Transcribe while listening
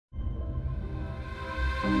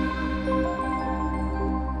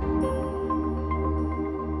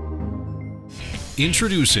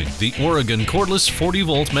Introducing the Oregon Cordless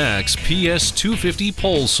 40V Max PS250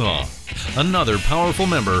 pole saw, another powerful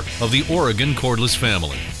member of the Oregon Cordless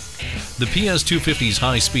family. The PS250's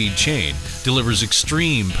high-speed chain delivers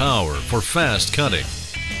extreme power for fast cutting.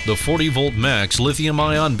 The 40V Max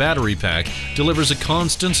lithium-ion battery pack delivers a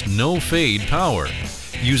constant no-fade power,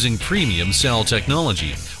 using premium cell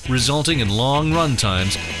technology, resulting in long run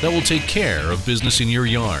times that will take care of business in your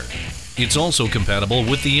yard. It's also compatible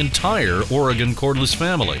with the entire Oregon Cordless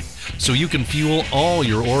family, so you can fuel all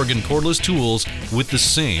your Oregon Cordless tools with the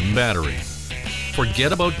same battery.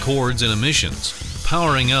 Forget about cords and emissions.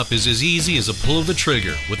 Powering up is as easy as a pull of the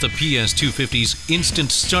trigger with the PS250's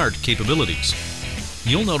instant start capabilities.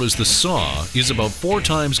 You'll notice the saw is about 4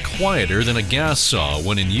 times quieter than a gas saw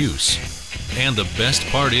when in use. And the best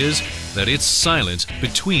part is that it's silent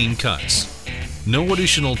between cuts. No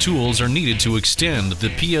additional tools are needed to extend the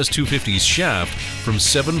PS250's shaft from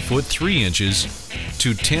 7 foot 3 inches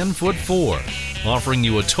to 10 foot 4, offering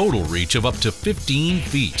you a total reach of up to 15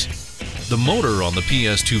 feet. The motor on the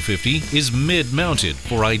PS250 is mid-mounted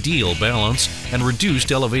for ideal balance and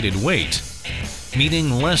reduced elevated weight, meaning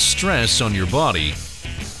less stress on your body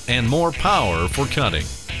and more power for cutting.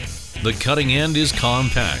 The cutting end is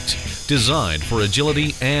compact, designed for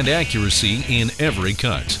agility and accuracy in every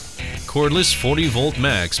cut. Cordless 40V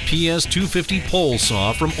Max PS250 pole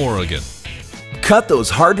saw from Oregon. Cut those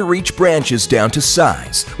hard-to-reach branches down to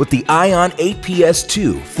size with the Ion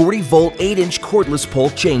 8PS2 40V 8-inch cordless pole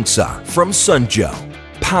chainsaw from Sunjoe.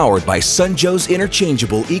 Powered by Sunjoe's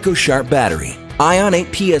interchangeable EcoSharp battery, Ion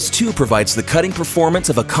 8PS2 provides the cutting performance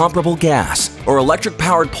of a comparable gas or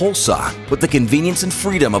electric-powered pole saw with the convenience and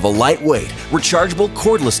freedom of a lightweight, rechargeable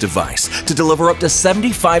cordless device to deliver up to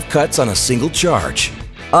 75 cuts on a single charge.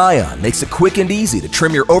 Ion makes it quick and easy to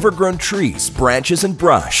trim your overgrown trees, branches, and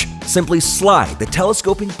brush. Simply slide the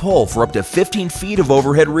telescoping pole for up to 15 feet of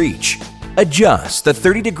overhead reach. Adjust the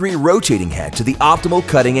 30-degree rotating head to the optimal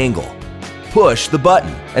cutting angle. Push the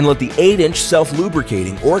button and let the 8-inch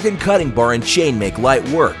self-lubricating Oregon cutting bar and chain make light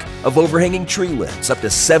work of overhanging tree limbs up to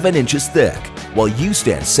 7 inches thick, while you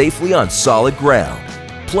stand safely on solid ground.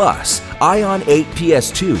 Plus, Ion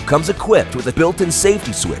 8PS2 comes equipped with a built-in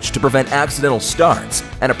safety switch to prevent accidental starts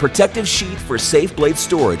and a protective sheath for safe blade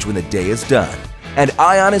storage when the day is done. And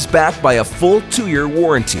Ion is backed by a full 2-year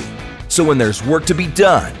warranty. So when there's work to be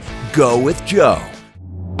done, go with Joe.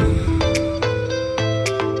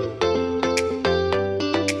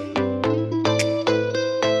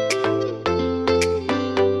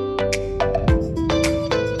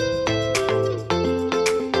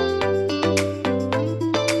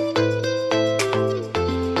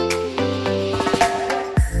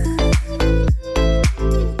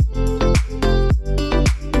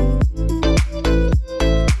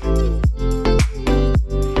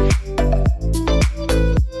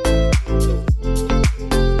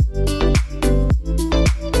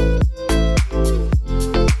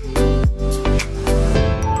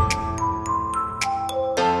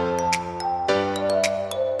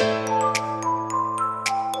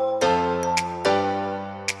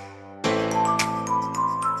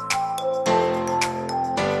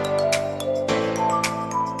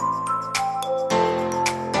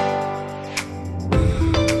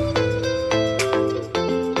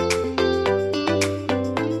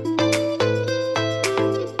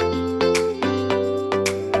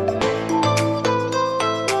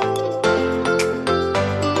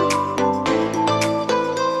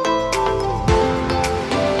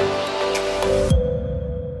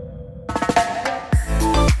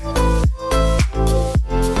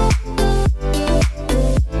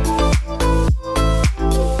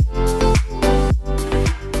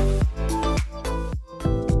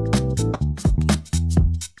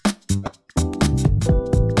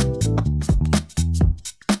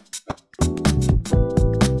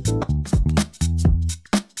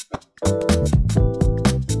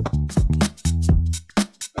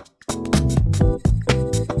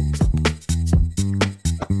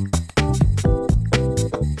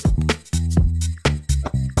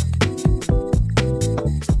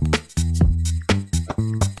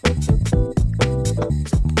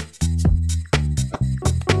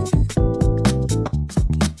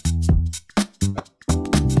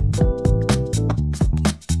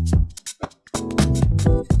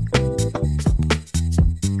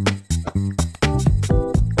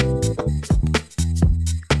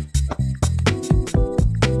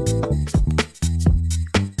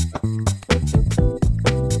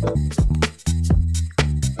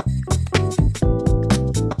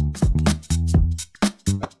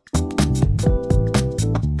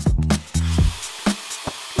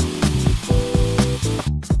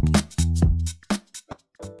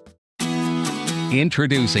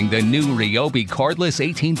 Introducing the new Ryobi Cordless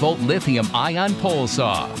 18-volt lithium-ion pole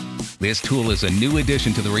saw. This tool is a new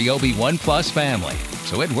addition to the Ryobi One Plus family,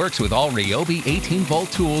 so it works with all Ryobi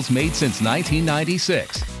 18-volt tools made since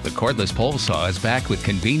 1996. The cordless pole saw is backed with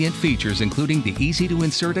convenient features including the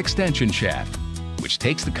easy-to-insert extension shaft, which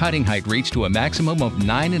takes the cutting height reach to a maximum of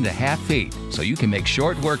 9.5 feet, so you can make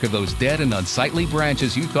short work of those dead and unsightly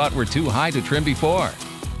branches you thought were too high to trim before.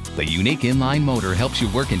 The unique inline motor helps you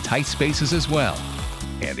work in tight spaces as well.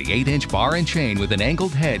 And the 8-inch bar and chain with an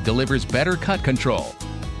angled head delivers better cut control,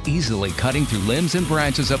 easily cutting through limbs and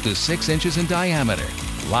branches up to 6 inches in diameter.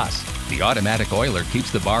 Plus, the automatic oiler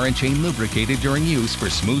keeps the bar and chain lubricated during use for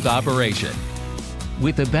smooth operation.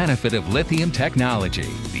 With the benefit of lithium technology,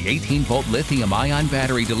 the 18-volt lithium-ion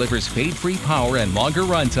battery delivers fade-free power and longer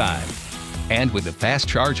runtime. And with the fast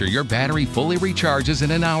charger, your battery fully recharges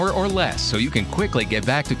in an hour or less, so you can quickly get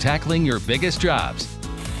back to tackling your biggest jobs.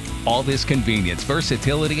 All this convenience,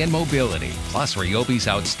 versatility, and mobility, plus Ryobi's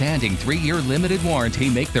outstanding 3-year limited warranty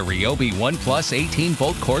make the Ryobi One Plus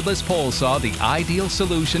 18-volt cordless pole saw the ideal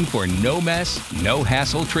solution for no mess, no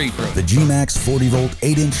hassle tree pruning. The G-Max 40-volt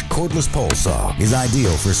 8-inch cordless pole saw is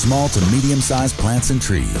ideal for small to medium-sized plants and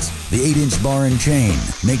trees. The 8-inch bar and chain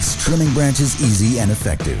makes trimming branches easy and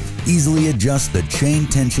effective. Easily adjust the chain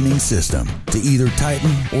tensioning system to either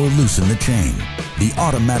tighten or loosen the chain. The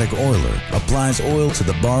automatic oiler applies oil to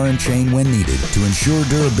the bar and chain when needed to ensure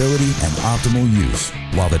durability and optimal use,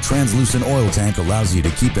 while the translucent oil tank allows you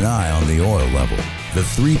to keep an eye on the oil level. The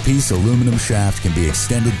 3-piece aluminum shaft can be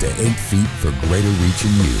extended to 8 feet for greater reach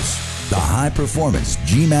and use. The high-performance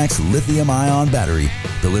G-Max lithium-ion battery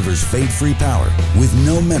delivers fade-free power with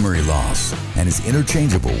no memory loss and is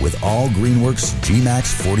interchangeable with all Greenworks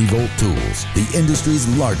G-Max 40-volt tools, the industry's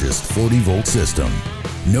largest 40-volt system.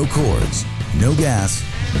 No cords, no gas,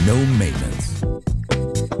 no maintenance.